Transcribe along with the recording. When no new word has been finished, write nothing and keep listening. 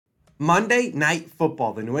Monday Night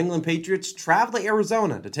Football. The New England Patriots travel to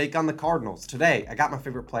Arizona to take on the Cardinals. Today, I got my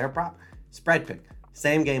favorite player prop, spread pick.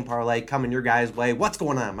 Same game parlay coming your guys' way. What's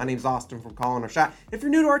going on? My name's Austin from Calling Our Shot. If you're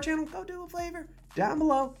new to our channel, go do a flavor down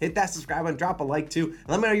below. Hit that subscribe button, drop a like too, and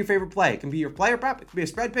let me know your favorite play. It can be your player prop, it can be a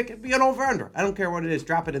spread pick, it can be an over-under. I don't care what it is.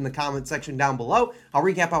 Drop it in the comment section down below. I'll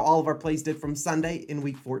recap how all of our plays did from Sunday in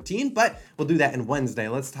week 14, but we'll do that in Wednesday.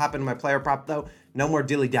 Let's hop into my player prop though. No more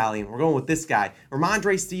dilly-dallying. We're going with this guy,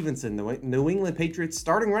 Rhamondre Stevenson, the New England Patriots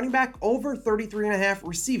starting running back, over 33.5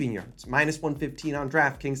 receiving yards, minus 115 on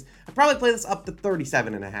DraftKings. I'd probably play this up to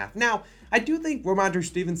 37.5. Now, I do think Rhamondre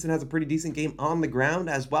Stevenson has a pretty decent game on the ground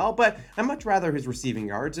as well, but I'd much rather his receiving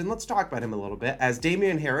yards, and let's talk about him a little bit, as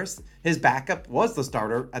Damien Harris, his backup, was the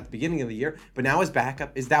starter at the beginning of the year, but now his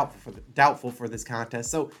backup is doubtful for this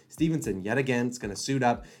contest, so Stevenson, yet again, is going to suit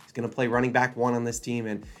up. He's going to play running back one on this team,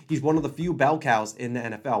 and he's one of the few bell cows in the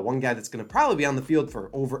NFL. One guy that's going to probably be on the field for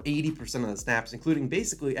over 80% of the snaps, including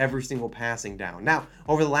basically every single passing down. Now,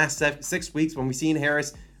 over the last 6 weeks, when we've seen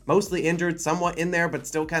Harris mostly injured, somewhat in there, but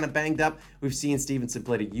still kind of banged up, we've seen Stevenson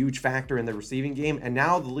played a huge factor in the receiving game, and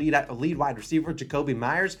now the lead wide receiver, Jakobi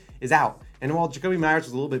Meyers, is out. And while Jakobi Meyers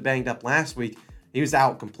was a little bit banged up last week, he was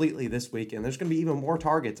out completely this week, and there's going to be even more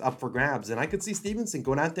targets up for grabs, and I could see Stevenson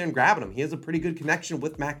going out there and grabbing him. He has a pretty good connection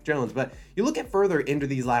with Mac Jones, but you look at further into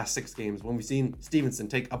these last 6 games when we've seen Stevenson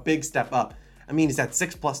take a big step up. I mean, he's had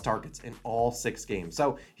 6+ targets in all 6 games.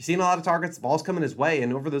 So he's seen a lot of targets, the ball's coming his way,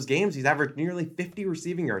 and over those games, he's averaged nearly 50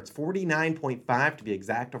 receiving yards, 49.5 to be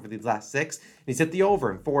exact over these last 6. And he's hit the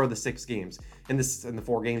over in 4 of the 6 games. In the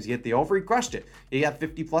 4 games he hit the over, he crushed it. He had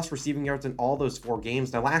 50+ receiving yards in all those 4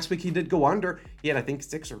 games. Now, last week he did go under. He had, I think,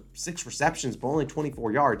 6 receptions, but only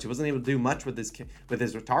 24 yards. He wasn't able to do much with his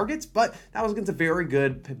targets, but that was against a very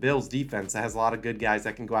good Bills defense that has a lot of good guys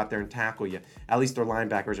that can go out there and tackle you. At least their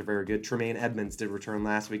linebackers are very good. Tremaine Edmonds did return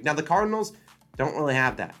last week. Now, the Cardinals don't really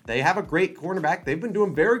have that. They have a great cornerback. They've been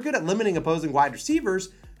doing very good at limiting opposing wide receivers.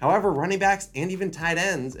 However, running backs and even tight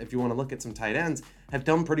ends, if you want to look at some tight ends, have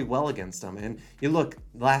done pretty well against them. And you look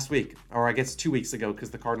last week, or I guess 2 weeks ago, because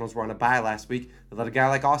the Cardinals were on a bye last week, they let a guy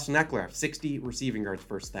like Austin Eckler have 60 receiving yards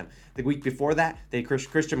versus them. The week before that, they had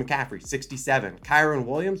Christian McCaffrey, 67. Kyron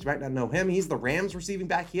Williams, you might not know him, he's the Rams receiving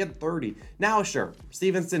back, he had 30. Now, sure,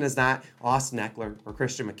 Stevenson is not Austin Eckler or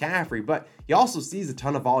Christian McCaffrey, but he also sees a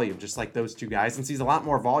ton of volume, just like those two guys, and sees a lot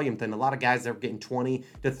more volume than a lot of guys that are getting 20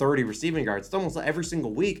 to 30 receiving yards. It's almost like every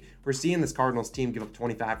single week, we're seeing this Cardinals team give up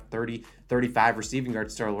 25, 30, 35 receiving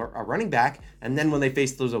yards to a running back, and then when they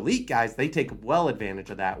face those elite guys, they take well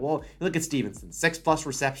advantage of that. Well, you look at Stevenson, 6+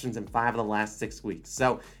 receptions in 5 of the last 6 weeks.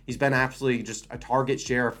 So he's been absolutely just a target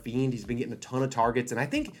share fiend. He's been getting a ton of targets, and I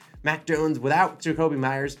think Mac Jones, without Jakobi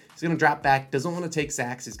Meyers, is going to drop back, doesn't want to take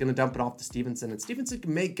sacks. He's going to dump it off to Stevenson, and Stevenson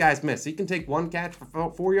can make guys miss. He can take one catch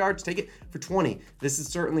for 4 yards, take it for 20. This is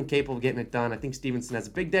certainly capable of getting it done. I think Stevenson has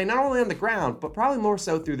a big day, not only on the ground, but probably more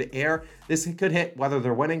so through the air. This could hit whether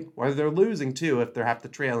they're winning, whether they're losing too, if they have to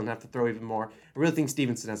trail and have to throw even more. I really think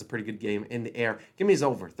Stevenson has a pretty good game in the air. Give me his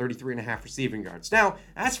over, 33.5 receiving yards. Now,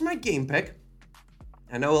 as for my game pick,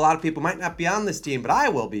 I know a lot of people might not be on this team, but I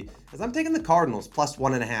will be, as I'm taking the Cardinals plus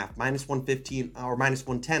 1.5, minus 115 or minus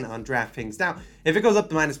 110 on DraftKings. Now, if it goes up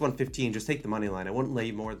to minus 115, just take the money line. I wouldn't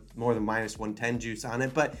lay more than minus 110 juice on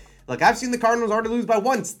it, but look, I've seen the Cardinals already lose by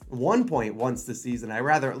 1 point once this season. I'd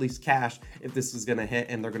rather at least cash if this is going to hit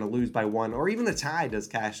and they're going to lose by 1, or even a tie does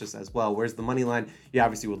cash this as well. Whereas the money line, you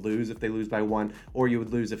obviously would lose if they lose by 1, or you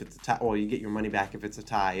would lose if it's a tie, or you get your money back if it's a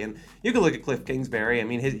tie. And you can look at Cliff Kingsbury. I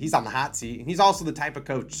mean, he's on the hot seat. He's also the type of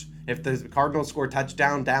coach, if the Cardinals score a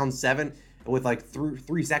touchdown down 7 with like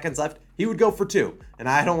 3 seconds left, he would go for 2. And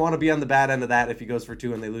I don't want to be on the bad end of that if he goes for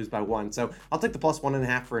 2 and they lose by 1. So I'll take the plus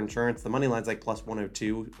 1.5 for insurance. The money line's like plus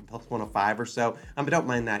 102, plus 105 or so. I don't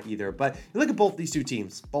mind that either. But you look at both these two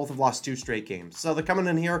teams. Both have lost 2 straight games. So they're coming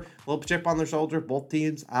in here, a little chip on their shoulder. Both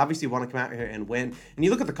teams obviously want to come out here and win. And you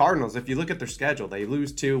look at the Cardinals, if you look at their schedule, they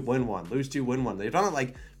lose 2, win 1, lose 2, win 1. They've done it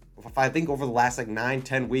like, if I think over the last like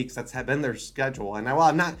 9-10 weeks, that's been their schedule. And while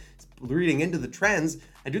I'm not reading into the trends,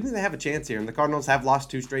 I do think they have a chance here. And the Cardinals have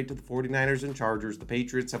lost 2 straight to the 49ers and Chargers. The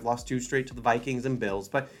Patriots have lost 2 straight to the Vikings and Bills.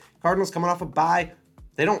 But Cardinals coming off a bye,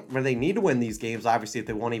 they need to win these games, obviously, if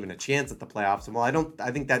they want even a chance at the playoffs. And while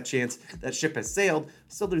I think that ship has sailed, I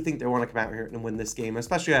still do think they want to come out here and win this game,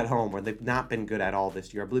 especially at home, where they've not been good at all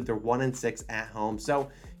this year. I believe they're 1-6 at home.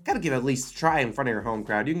 So got to give at least a try in front of your home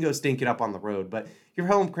crowd. You can go stink it up on the road, but your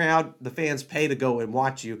home crowd, the fans pay to go and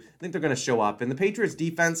watch you. I think they're going to show up. And the Patriots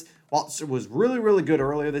defense, while it was really, really good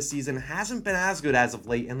earlier this season, hasn't been as good as of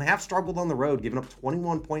late, and they have struggled on the road, giving up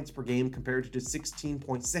 21 points per game compared to just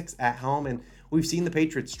 16.6 at home. And We've seen the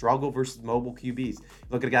Patriots struggle versus mobile QBs.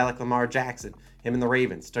 Look at a guy like Lamar Jackson. Him and the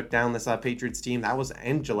Ravens took down this Patriots team. That was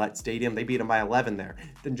in Gillette Stadium. They beat him by 11 there.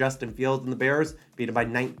 Then Justin Fields and the Bears beat him by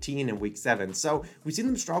 19 in Week 7. So we've seen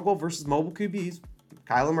them struggle versus mobile QBs.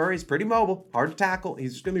 Kyler Murray is pretty mobile, hard to tackle.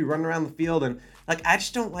 He's just going to be running around the field. And I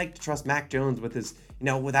just don't like to trust Mac Jones with his,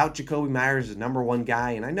 without Jacoby Myers as number one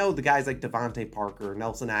guy. And I know the guys like Devontae Parker,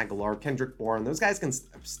 Nelson Aguilar, Kendrick Bourne, those guys can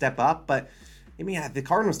step up. But the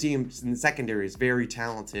Cardinals team in the secondary is very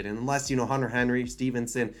talented. And unless, Hunter Henry,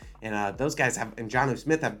 Stevenson, and those guys and Jonnu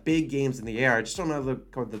Smith have big games in the air, I just don't know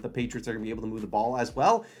that the Patriots are going to be able to move the ball as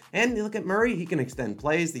well. And you look at Murray, he can extend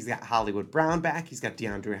plays. He's got Hollywood Brown back. He's got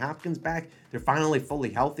DeAndre Hopkins back. They're finally fully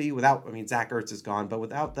healthy without, Zach Ertz is gone, but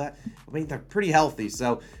without that, they're pretty healthy.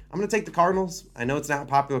 So I'm going to take the Cardinals. I know it's not a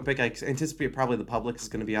popular pick. I anticipate probably the public is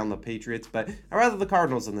going to be on the Patriots, but I'd rather the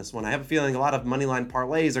Cardinals in this one. I have a feeling a lot of moneyline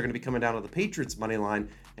parlays are going to be coming down to the Patriots money line,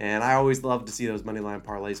 and I always love to see those moneyline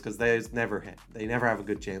parlays because they never hit. They never have a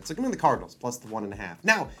good chance. So give me the Cardinals plus the 1.5.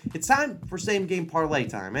 Now, it's time for same game parlay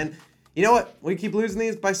time, and you know what? We keep losing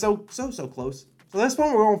these by so close. So this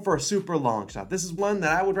one, we're going for a super long shot. This is one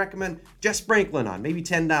that I would recommend just sprinkling on, maybe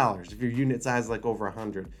 $10 if your unit size is like over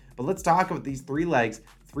 100. But let's talk about these 3 legs,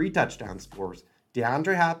 3 touchdown scores.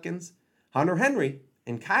 DeAndre Hopkins, Hunter Henry,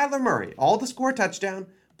 and Kyler Murray, all to score a touchdown,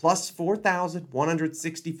 plus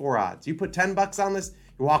 4,164 odds. You put $10 on this,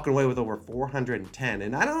 you're walking away with over 410.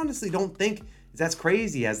 And I honestly don't think that's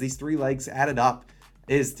crazy as these 3 legs added up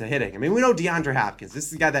is to hitting. We know DeAndre Hopkins. This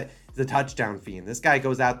is the guy that is a touchdown fiend. This guy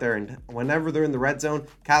goes out there, and whenever they're in the red zone,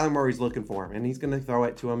 Kyler Murray's looking for him, and he's going to throw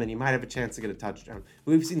it to him, and he might have a chance to get a touchdown.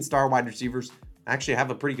 We've seen star wide receivers actually have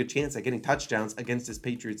a pretty good chance at getting touchdowns against his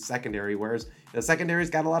Patriots secondary, whereas the secondary's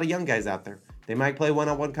got a lot of young guys out there. They might play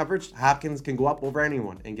one-on-one coverage. Hopkins can go up over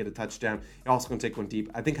anyone and get a touchdown. You're also going to take one deep.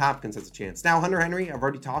 I think Hopkins has a chance. Now, Hunter Henry, I've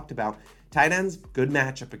already talked about. Tight ends, good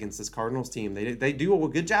matchup against this Cardinals team. They do a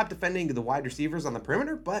good job defending the wide receivers on the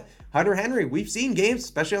perimeter, but Hunter Henry, we've seen games,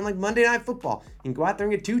 especially on Monday Night Football, he can go out there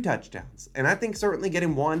and get 2 touchdowns. And I think certainly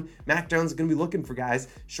getting 1, Mac Jones is going to be looking for guys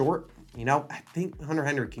short. I think Hunter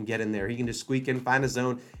Henry can get in there. He can just squeak in, find a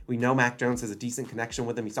zone. We know Mac Jones has a decent connection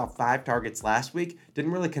with him. He saw 5 targets last week.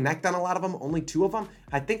 Didn't really connect on a lot of them, only 2 of them.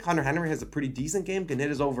 I think Hunter Henry has a pretty decent game, can hit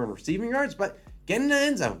his over in receiving yards, but get in the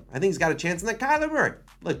end zone. I think he's got a chance. And then Kyler Murray.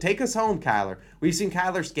 Look, take us home, Kyler. We've seen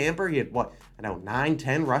Kyler scamper. He had, 9,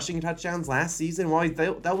 10 rushing touchdowns last season. While he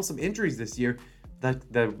dealt with some injuries this year,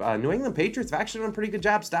 the New England Patriots have actually done a pretty good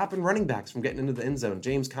job stopping running backs from getting into the end zone.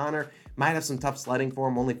 James Conner might have some tough sledding for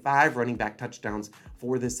him. Only 5 running back touchdowns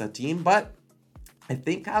for this team, but I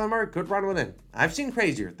think Kyler Murray could run one in. I've seen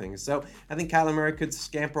crazier things, so I think Kyler Murray could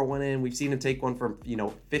scamper one in. We've seen him take one from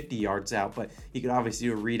 50 yards out, but he could obviously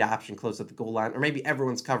do a read option close at the goal line, or maybe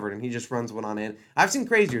everyone's covered and he just runs one on in. I've seen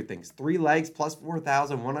crazier things. 3 legs plus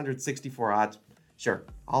 4,164 odds. Sure,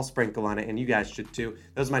 I'll sprinkle on it, and you guys should too.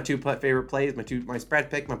 Those are my 2 favorite plays, my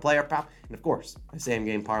spread pick, my player prop, and of course, my same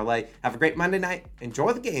game parlay. Have a great Monday night.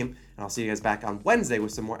 Enjoy the game, and I'll see you guys back on Wednesday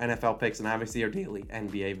with some more NFL picks and obviously our daily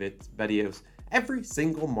NBA videos every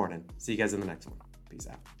single morning. See you guys in the next one. Peace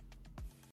out.